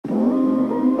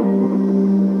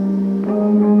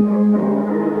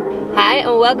Hi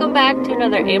and welcome back to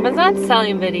another Amazon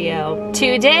selling video.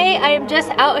 Today I am just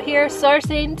out here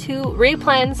sourcing to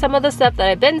replan some of the stuff that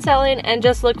I've been selling and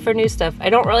just look for new stuff. I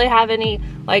don't really have any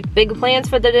like big plans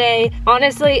for the day.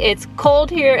 Honestly, it's cold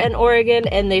here in Oregon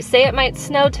and they say it might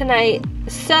snow tonight.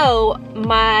 So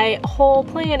my whole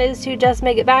plan is to just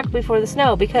make it back before the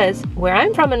snow, because where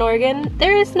I'm from in Oregon,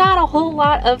 there is not a whole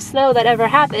lot of snow that ever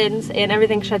happens and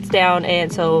everything shuts down,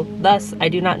 and so thus I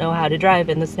do not know how to drive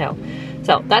in the snow.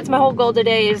 So that's my whole goal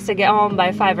today, is to get home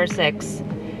by 5 or 6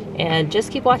 and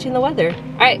just keep watching the weather.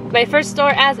 Alright, my first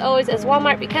store as always is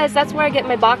Walmart, because that's where I get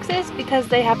my boxes, because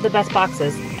they have the best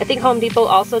boxes. I think Home Depot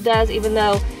also does, even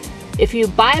though if you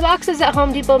buy boxes at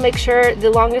Home Depot, make sure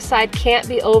the longest side can't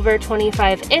be over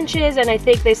 25 inches, and I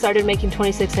think they started making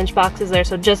 26-inch boxes there,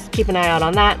 so just keep an eye out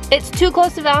on that. It's too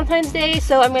close to Valentine's Day,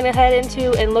 so I'm gonna head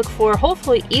into and look for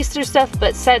hopefully Easter stuff,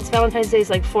 but since Valentine's Day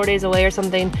is like 4 days away or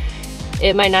something,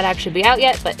 it might not actually be out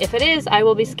yet, but if it is, I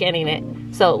will be scanning it.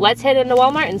 So let's head into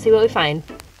Walmart and see what we find.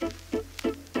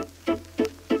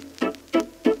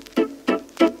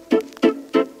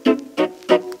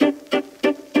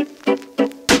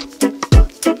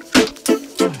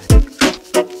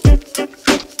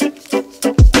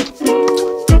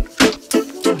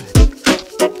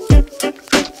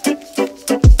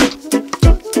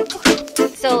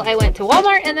 I went to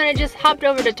Walmart and then I just hopped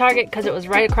over to Target because it was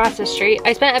right across the street.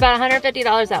 I spent about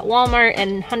 $150 at Walmart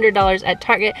and $100 at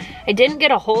Target. I didn't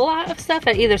get a whole lot of stuff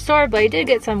at either store, but I did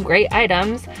get some great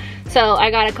items. So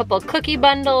I got a couple cookie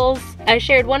bundles. I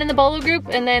shared one in the Bolo group,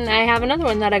 and then I have another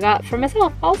one that I got for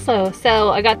myself also. So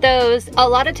I got those. A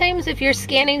lot of times if you're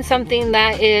scanning something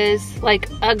that is like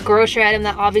a grocery item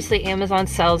that obviously Amazon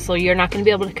sells, so you're not gonna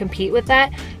be able to compete with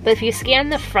that. But if you scan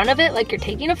the front of it like you're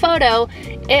taking a photo,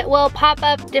 it will pop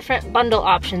up different bundle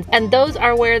options. And those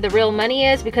are where the real money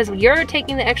is, because you're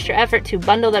taking the extra effort to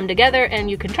bundle them together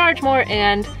and you can charge more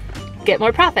and get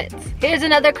more profits. Here's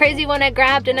another crazy one I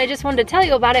grabbed, and I just wanted to tell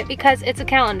you about it because it's a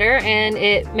calendar and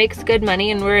it makes good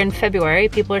money, and we're in February.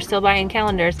 People are still buying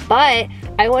calendars, but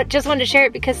I just wanted to share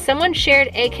it because someone shared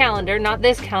a calendar, not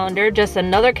this calendar, just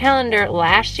another calendar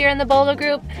last year in the Bolo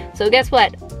group. So guess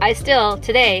what? I still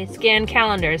today scan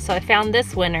calendars, so I found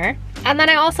this winner. And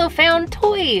then I also found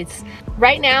toys.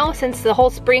 Right now, since the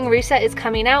whole spring reset is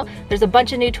coming out, there's a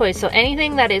bunch of new toys. So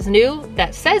anything that is new,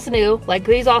 that says new, like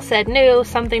these all said new,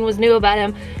 something was new about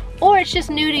them, or it's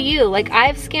just new to you. Like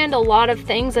I've scanned a lot of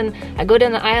things and I go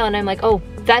down the aisle and I'm like, oh,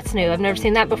 that's new, I've never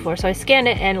seen that before. So I scanned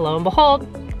it and lo and behold,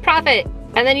 profit.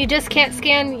 And then you just can't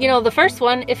scan, you know, the first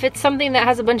one if it's something that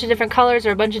has a bunch of different colors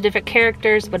or a bunch of different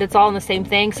characters, but it's all in the same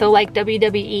thing. So like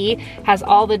WWE has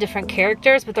all the different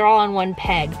characters, but they're all on one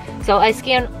peg. So I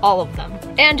scan all of them.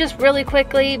 And just really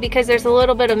quickly, because there's a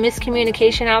little bit of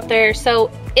miscommunication out there.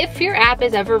 So if your app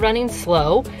is ever running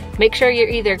slow, make sure you're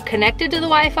either connected to the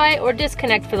Wi-Fi or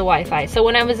disconnect for the Wi-Fi. So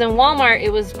when I was in Walmart,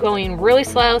 it was going really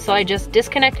slow, so I just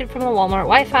disconnected from the Walmart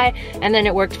Wi-Fi, and then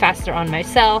it worked faster on my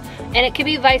cell. And it can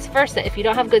be vice versa. If you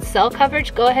don't have good cell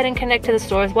coverage, go ahead and connect to the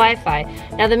store's Wi-Fi.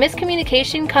 Now the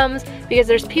miscommunication comes because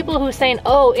there's people who are saying,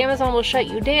 oh, Amazon will shut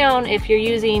you down if you're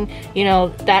using, you know,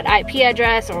 that IP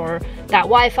address or that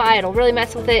Wi-Fi, it'll really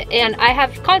mess with it. And I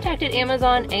have contacted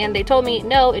Amazon and they told me,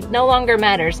 no, it no longer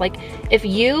matters. Like if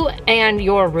you and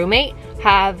your roommate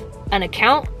have an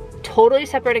account, totally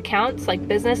separate accounts, like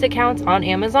business accounts on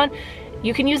Amazon,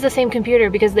 you can use the same computer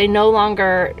because they no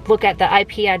longer look at the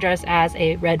IP address as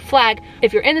a red flag.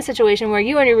 If you're in a situation where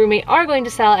you and your roommate are going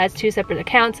to sell as 2 separate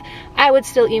accounts, I would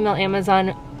still email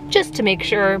Amazon just to make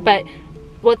sure, but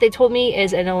what they told me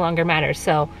is it no longer matters.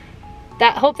 So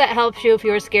hope that helps you if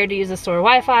you're scared to use the store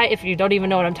Wi-Fi. If you don't even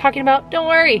know what I'm talking about, don't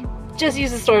worry, just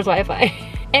use the store's Wi-Fi.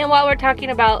 And while we're talking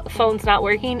about phones not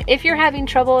working, if you're having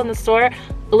trouble in the store,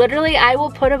 literally I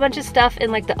will put a bunch of stuff in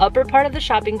like the upper part of the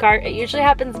shopping cart. It usually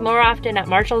happens more often at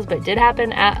Marshall's, but it did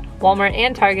happen at Walmart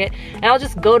and Target. And I'll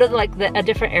just go to like a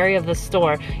different area of the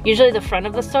store, usually the front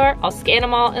of the store. I'll scan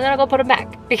them all and then I'll go put them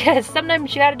back, because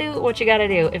sometimes you gotta do what you gotta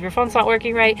do. If your phone's not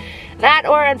working right, that,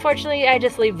 or unfortunately I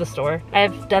just leave the store.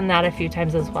 I've done that a few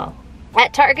times as well.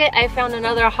 At Target, I found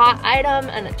another hot item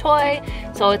and a toy,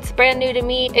 so it's brand new to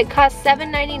me. It costs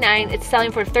 $7.99. It's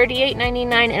selling for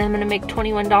 $38.99, and I'm gonna make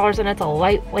 $21, and it's a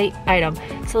lightweight item.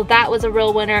 So that was a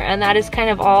real winner, and that is kind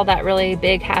of all that really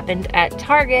big happened at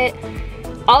Target.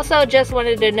 Also, just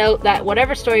wanted to note that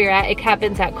whatever store you're at, it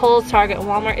happens at Kohl's, Target, and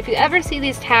Walmart. If you ever see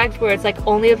these tags where it's like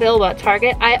only available at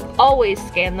Target, I always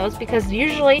scan those because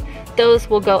usually those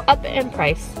will go up in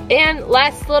price. And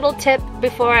last little tip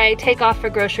before I take off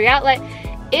for grocery outlet,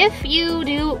 If you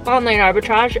do online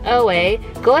arbitrage OA,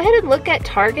 go ahead and look at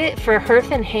Target for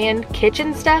Hearth and Hand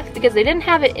kitchen stuff because they didn't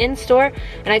have it in store.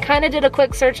 And I kind of did a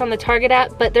quick search on the Target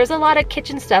app, but there's a lot of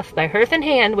kitchen stuff by Hearth and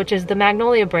Hand, which is the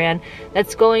Magnolia brand,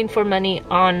 that's going for money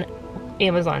on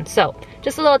Amazon. So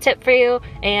just a little tip for you,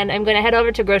 and I'm gonna head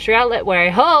over to Grocery Outlet where I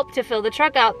hope to fill the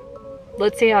truck up.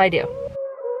 Let's see how I do.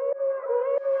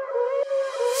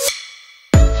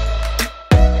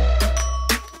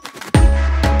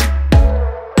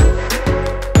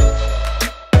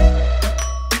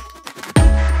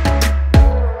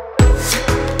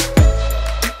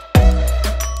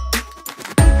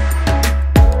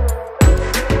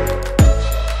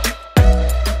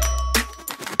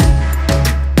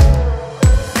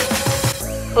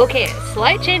 Okay,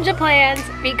 slight change of plans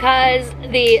because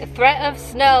the threat of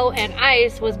snow and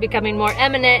ice was becoming more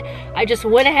imminent. I just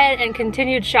went ahead and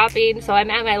continued shopping, so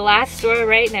I'm at my last store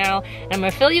right now, and I'm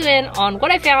gonna fill you in on what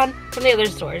I found from the other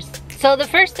stores. So the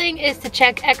first thing is to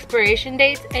check expiration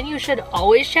dates, and you should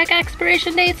always check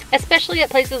expiration dates, especially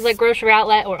at places like Grocery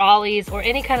Outlet or Ollie's or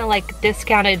any kind of like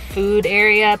discounted food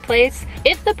area place.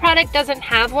 If the product doesn't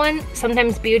have one,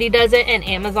 sometimes Beauty does it and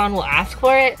Amazon will ask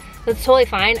for it. That's totally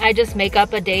fine. I just make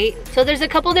up a date. So there's a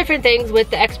couple different things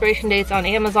with the expiration dates on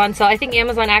Amazon. So I think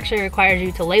Amazon actually requires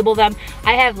you to label them.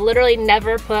 I have literally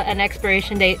never put an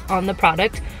expiration date on the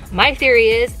product. My theory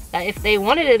is that if they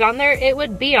wanted it on there, it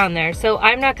would be on there. So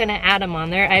I'm not gonna add them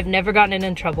on there. I've never gotten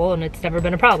in trouble and it's never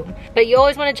been a problem. But you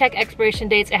always wanna check expiration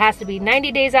dates. It has to be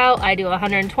 90 days out. I do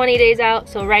 120 days out.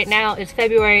 So right now it's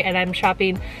February and I'm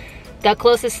shopping. The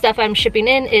closest stuff I'm shipping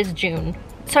in is June.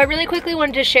 So I really quickly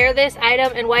wanted to share this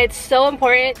item and why it's so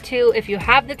important to, if you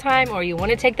have the time or you want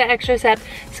to take that extra step,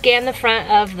 scan the front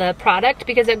of the product,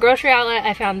 because at Grocery Outlet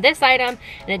I found this item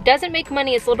and it doesn't make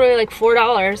money. It's literally like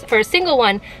 $4 for a single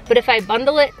one, but if I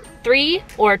bundle it 3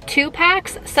 or 2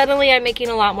 packs, suddenly I'm making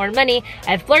a lot more money.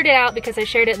 I've blurred it out because I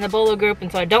shared it in the Bolo group,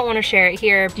 and so I don't want to share it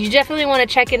here. You definitely want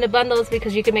to check into bundles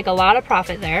because you can make a lot of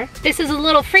profit there. This is a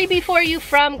little freebie for you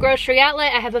from Grocery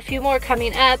Outlet. I have a few more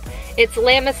coming up. It's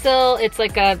Lamisil. It's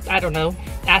like a, I don't know,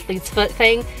 athlete's foot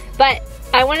thing, but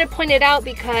I want to point it out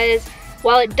because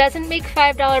while it doesn't make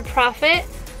 $5 profit,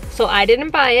 so I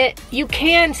didn't buy it, you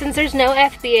can, since there's no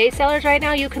FBA sellers right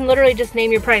now, you can literally just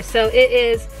name your price. So it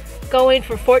is going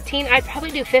for $14. I'd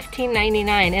probably do $15.99,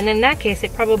 and in that case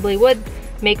it probably would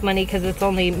make money because it's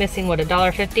only missing, what,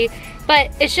 $1.50.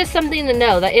 But it's just something to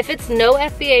know that if it's no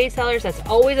FBA sellers, that's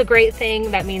always a great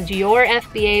thing. That means your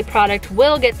FBA product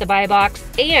will get the buy box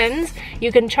and you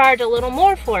can charge a little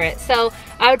more for it. So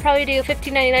I would probably do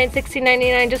 $15.99,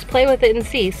 $16.99, just play with it and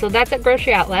see. So that's at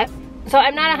Grocery Outlet. So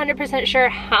I'm not 100% sure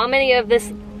how many of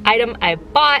this item I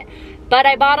bought, but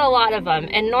I bought a lot of them.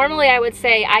 And normally I would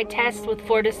say I test with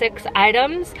 4 to 6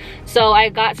 items. So I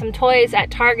got some toys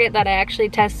at Target that I actually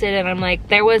tested, and I'm like,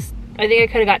 I think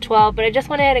I could have got 12, but I just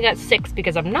went ahead and got 6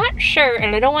 because I'm not sure,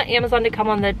 and I don't want Amazon to come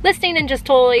on the listing and just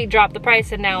totally drop the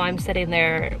price, and now I'm sitting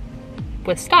there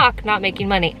with stock not making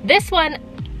money. This one,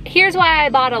 here's why I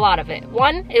bought a lot of it.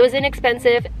 One, it was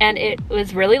inexpensive and it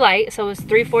was really light, so it was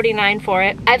 $3.49 for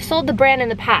it. I've sold the brand in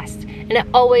the past and it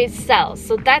always sells,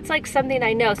 so that's like something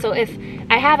I know. So if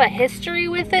I have a history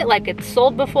with it, like it's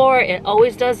sold before, it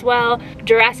always does well.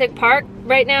 Jurassic Park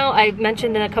right now, I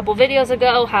mentioned in a couple videos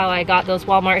ago how I got those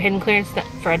Walmart hidden clearance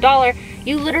for $1.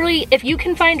 You literally, if you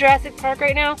can find Jurassic Park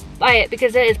right now, buy it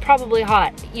because it is probably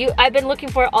hot. I've been looking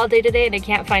for it all day today and I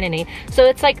can't find any. So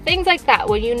it's like things like that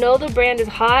when you know the brand is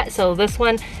hot. So this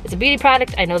one is a beauty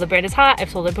product. I know the brand is hot. I've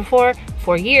sold it before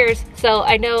for years. So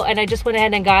I know, and I just went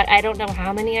ahead and got, I don't know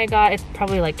how many I got. It's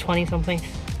probably like 20 something.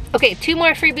 Okay, 2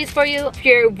 more freebies for you. If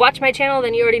you watch my channel,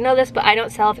 then you already know this, but I don't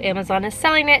sell if Amazon is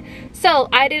selling it. So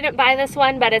I didn't buy this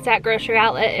one, but it's at Grocery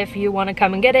Outlet if you want to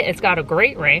come and get it. It's got a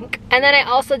great rank. And then I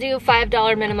also do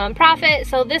 $5 minimum profit.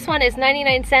 So this one is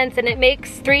 99 cents and it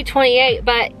makes $3.28,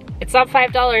 but it's not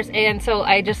 $5. And so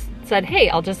I just said, hey,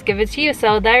 I'll just give it to you.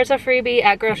 So there's a freebie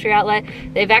at Grocery Outlet.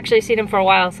 They've actually seen them for a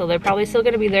while, so they're probably still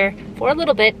gonna be there for a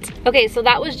little bit. Okay, so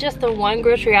that was just the one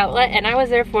Grocery Outlet and I was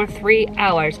there for 3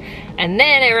 hours. And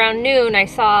then around noon, I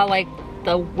saw like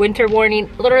the winter warning.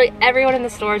 Literally everyone in the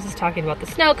stores is talking about the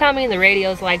snow coming. The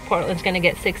radio's like Portland's gonna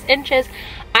get 6 inches.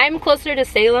 I'm closer to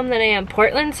Salem than I am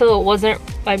Portland, so it wasn't,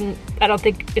 I don't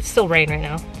think, it's still rain right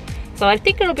now. So I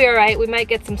think it'll be all right. We might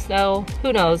get some snow,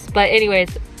 who knows. But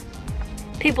anyways,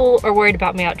 people are worried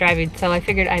about me out driving, so I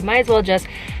figured I might as well just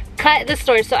cut the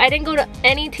stores. So I didn't go to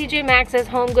any TJ Maxx's,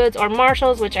 Home Goods, or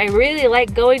Marshalls, which I really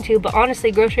like going to, but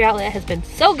honestly, Grocery Outlet has been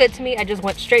so good to me, I just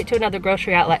went straight to another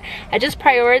Grocery Outlet. I just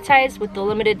prioritized with the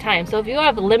limited time. So if you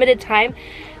have limited time,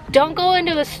 don't go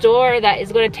into a store that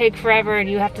is going to take forever and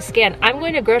you have to scan. I'm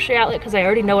going to grocery outlet because I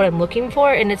already know what I'm looking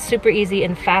for, and it's super easy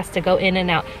and fast to go in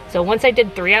and out. So once I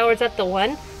did 3 hours at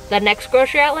the next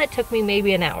grocery outlet took me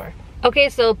maybe an hour. Okay,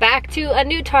 so back to a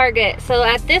new Target. So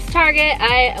at this Target,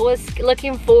 I was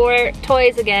looking for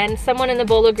toys again. Someone in the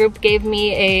Bolo group gave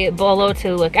me a Bolo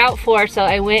to look out for, so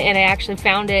I went and I actually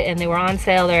found it, and they were on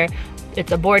sale there.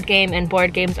 It's a board game, and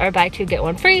board games are buy 2 get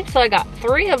 1 free, so I got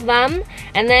 3 of them.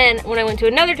 And then when I went to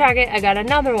another Target, I got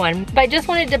another one. But I just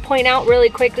wanted to point out really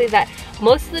quickly that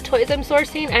most of the toys I'm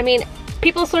sourcing, I mean,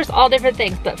 people source all different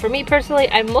things, but for me personally,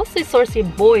 I'm mostly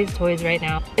sourcing boys' toys right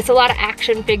now. It's a lot of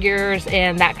action figures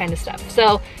and that kind of stuff.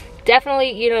 So definitely,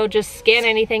 you know, just scan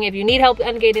anything. If you need help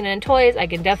ungating in toys, I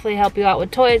can definitely help you out with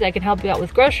toys. I can help you out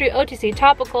with grocery, OTC,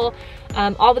 Topical,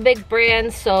 all the big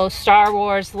brands. So Star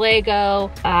Wars, Lego,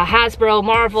 Hasbro,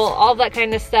 Marvel, all that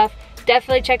kind of stuff.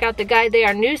 Definitely check out the guide. They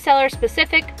are new seller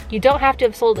specific. You don't have to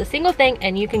have sold a single thing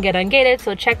and you can get ungated,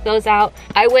 so check those out.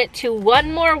 I went to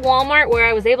one more Walmart where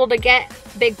I was able to get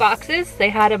big boxes. They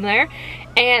had them there.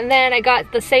 And then I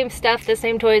got the same stuff, the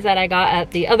same toys that I got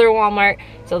at the other Walmart.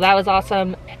 So that was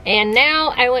awesome. And now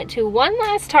I went to one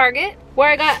last Target where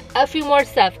I got a few more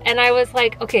stuff. And I was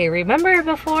like, okay, remember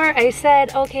before I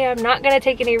said, okay, I'm not gonna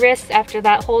take any risks after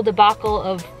that whole debacle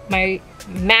of my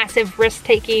massive risk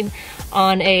taking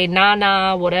on a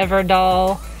Nana whatever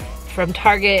doll from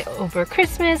Target over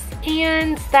Christmas,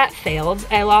 and that failed.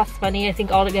 I lost money. I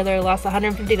think altogether I lost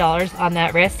 $150 on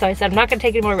that risk. So I said, I'm not gonna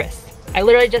take any more risks. I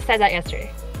literally just said that yesterday.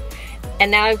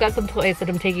 And now I've got some toys that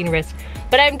I'm taking risks.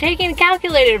 But I'm taking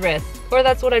calculated risks, or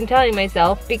that's what I'm telling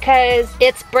myself, because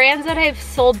it's brands that I've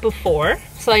sold before,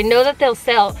 so I know that they'll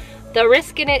sell. The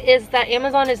risk in it is that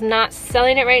Amazon is not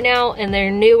selling it right now, and they're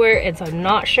newer, and so I'm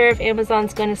not sure if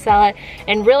Amazon's gonna sell it.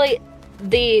 And really,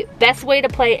 the best way to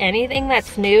play anything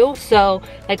that's new, so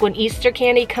like when Easter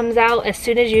candy comes out, as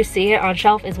soon as you see it on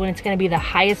shelf is when it's going to be the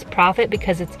highest profit,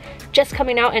 because it's just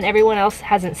coming out and everyone else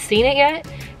hasn't seen it yet.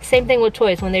 Same thing with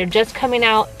toys. When they're just coming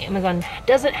out, Amazon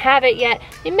doesn't have it yet.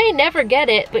 You may never get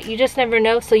it, but you just never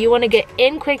know. So you want to get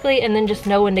in quickly and then just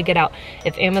know when to get out.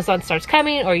 If Amazon starts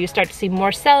coming, or you start to see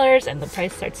more sellers and the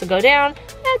price starts to go down,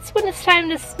 that's when it's time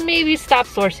to maybe stop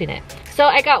sourcing it. So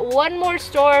I got one more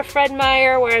store, Fred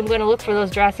Meyer, where I'm going to look for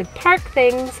those Jurassic Park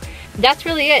things. That's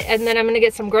really it. And then I'm going to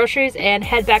get some groceries and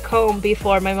head back home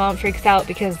before my mom freaks out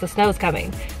because the snow's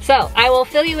coming. So I will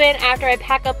fill you in after I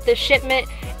pack up this shipment,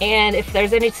 and if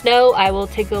there's any snow, I will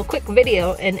take a quick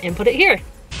video and input it here.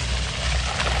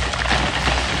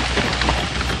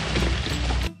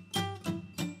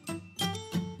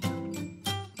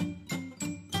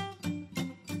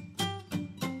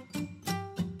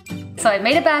 So I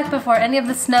made it back before any of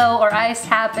the snow or ice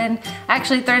happened.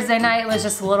 Actually, Thursday night was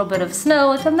just a little bit of snow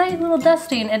with a nice little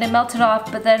dusting, and it melted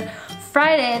off. But then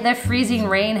Friday, the freezing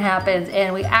rain happened,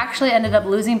 and we actually ended up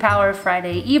losing power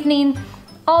Friday evening.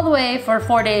 All the way for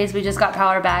 4 days. We just got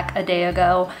power back a day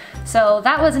ago. So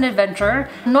that was an adventure.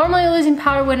 Normally losing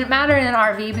power wouldn't matter in an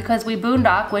RV because we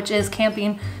boondock, which is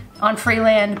camping on free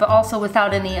land, but also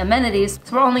without any amenities.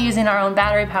 So we're only using our own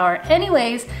battery power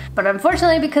anyways. But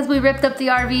unfortunately, because we ripped up the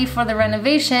RV for the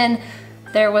renovation,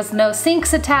 there was no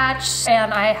sinks attached,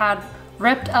 and I had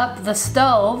ripped up the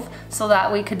stove so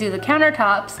that we could do the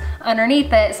countertops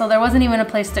underneath it, so there wasn't even a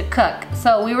place to cook.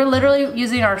 So we were literally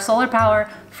using our solar power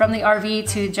from the RV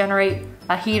to generate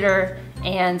a heater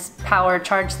and power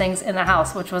charge things in the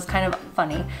house, which was kind of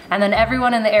funny. And then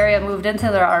everyone in the area moved into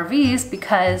their RVs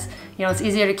because, you know, it's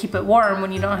easier to keep it warm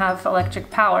when you don't have electric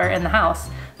power in the house.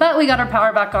 But we got our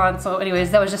power back on, so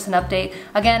anyways, that was just an update.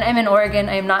 Again, I'm in Oregon,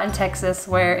 I am not in Texas,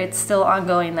 where it's still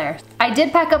ongoing there. I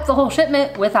did pack up the whole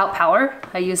shipment without power.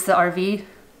 I used the RV,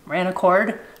 ran a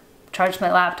cord, charged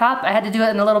my laptop. I had to do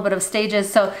it in a little bit of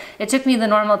stages, so it took me the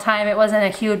normal time. It wasn't a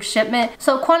huge shipment.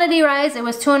 So quantity-wise, it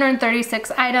was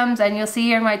 236 items, and you'll see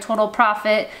here my total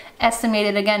profit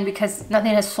estimated, again, because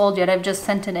nothing has sold yet, I've just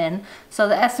sent it in. So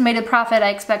the estimated profit I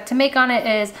expect to make on it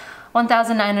is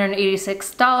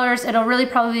 $1,986. It'll really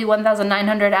probably be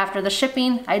 $1,900 after the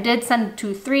shipping. I did send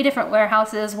to 3 different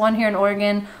warehouses, one here in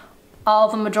Oregon,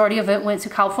 the majority of it went to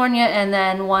California, and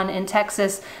then one in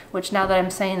Texas, which now that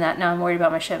I'm saying that, now I'm worried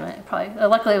about my shipment.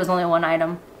 Luckily it was only 1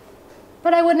 item,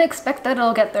 but I wouldn't expect that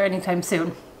it'll get there anytime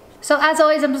soon. So as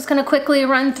always, I'm just going to quickly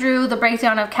run through the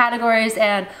breakdown of categories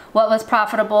and what was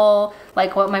profitable,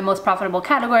 like what my most profitable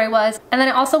category was. And then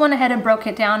I also went ahead and broke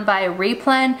it down by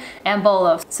replen and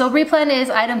bolo. So replen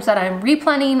is items that I'm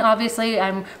replenning. Obviously,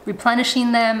 I'm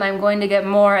replenishing them. I'm going to get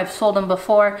more. I've sold them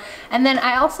before. And then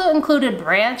I also included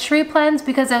branch replens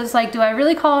because I was like, do I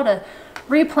really call it a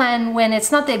replen when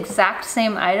it's not the exact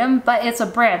same item, but it's a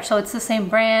branch, so it's the same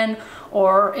brand,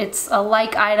 or it's a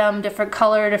like item, different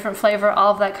color, different flavor,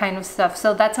 all of that kind of stuff.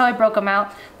 So that's how I broke them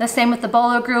out. The same with the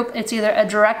Bolo group. It's either a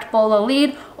direct Bolo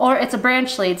lead or it's a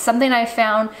branch lead, something I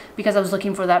found because I was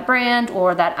looking for that brand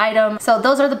or that item. So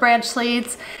those are the branch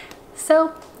leads.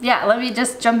 So yeah, let me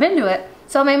just jump into it.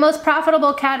 So my most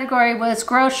profitable category was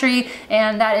grocery,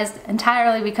 and that is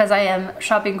entirely because I am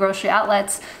shopping grocery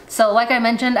outlets. So like I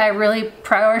mentioned, I really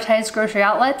prioritize grocery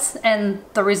outlets, and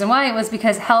the reason why was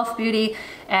because health, beauty,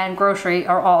 and grocery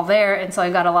are all there, and so I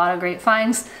got a lot of great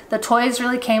finds. The toys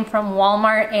really came from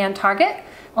Walmart and Target.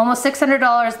 Almost $600,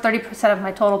 30% of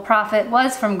my total profit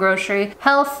was from grocery.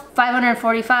 Health,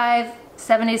 545,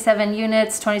 77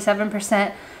 units,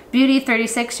 27%. Beauty,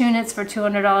 36 units for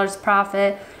 $200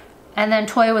 profit. And then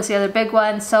toy was the other big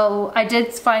one. So I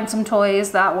did find some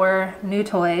toys that were new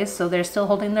toys, so they're still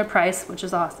holding their price, which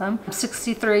is awesome.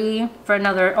 63 for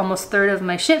another almost third of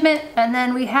my shipment. And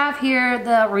then we have here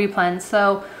the replens.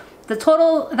 So the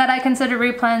total that I consider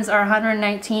replens are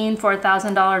 119 for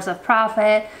 $1,000 of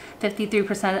profit,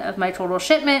 53% of my total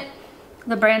shipment.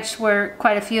 The branch were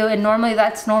quite a few, and normally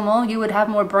that's normal. You would have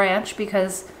more branch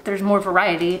because there's more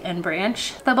variety in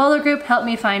branch. The Bolo group helped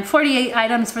me find 48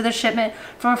 items for the shipment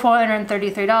for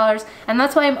 $433, and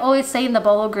that's why I'm always saying the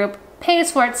Bolo group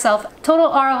pays for itself. Total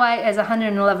ROI is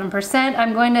 111%.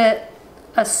 I'm going to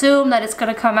assume that it's going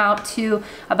to come out to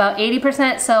about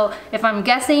 80%. So if I'm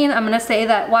guessing, I'm going to say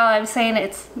that while I'm saying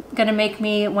it's going to make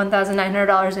me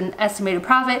 $1,900 in estimated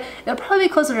profit, it'll probably be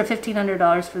closer to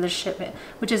 $1,500 for this shipment,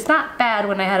 which is not bad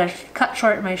when I had to cut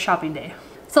short my shopping day.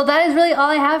 So that is really all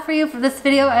I have for you for this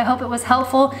video. I hope it was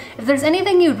helpful. If there's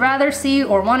anything you'd rather see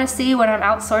or want to see when I'm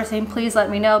outsourcing, please let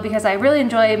me know, because I really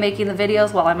enjoy making the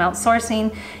videos while I'm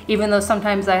outsourcing, even though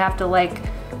sometimes I have to like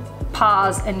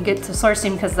pause and get to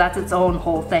sourcing because that's its own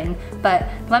whole thing. But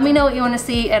let me know what you want to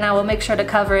see and I will make sure to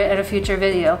cover it in a future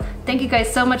video. Thank you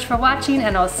guys so much for watching,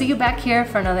 and I'll see you back here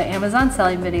for another Amazon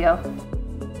selling video.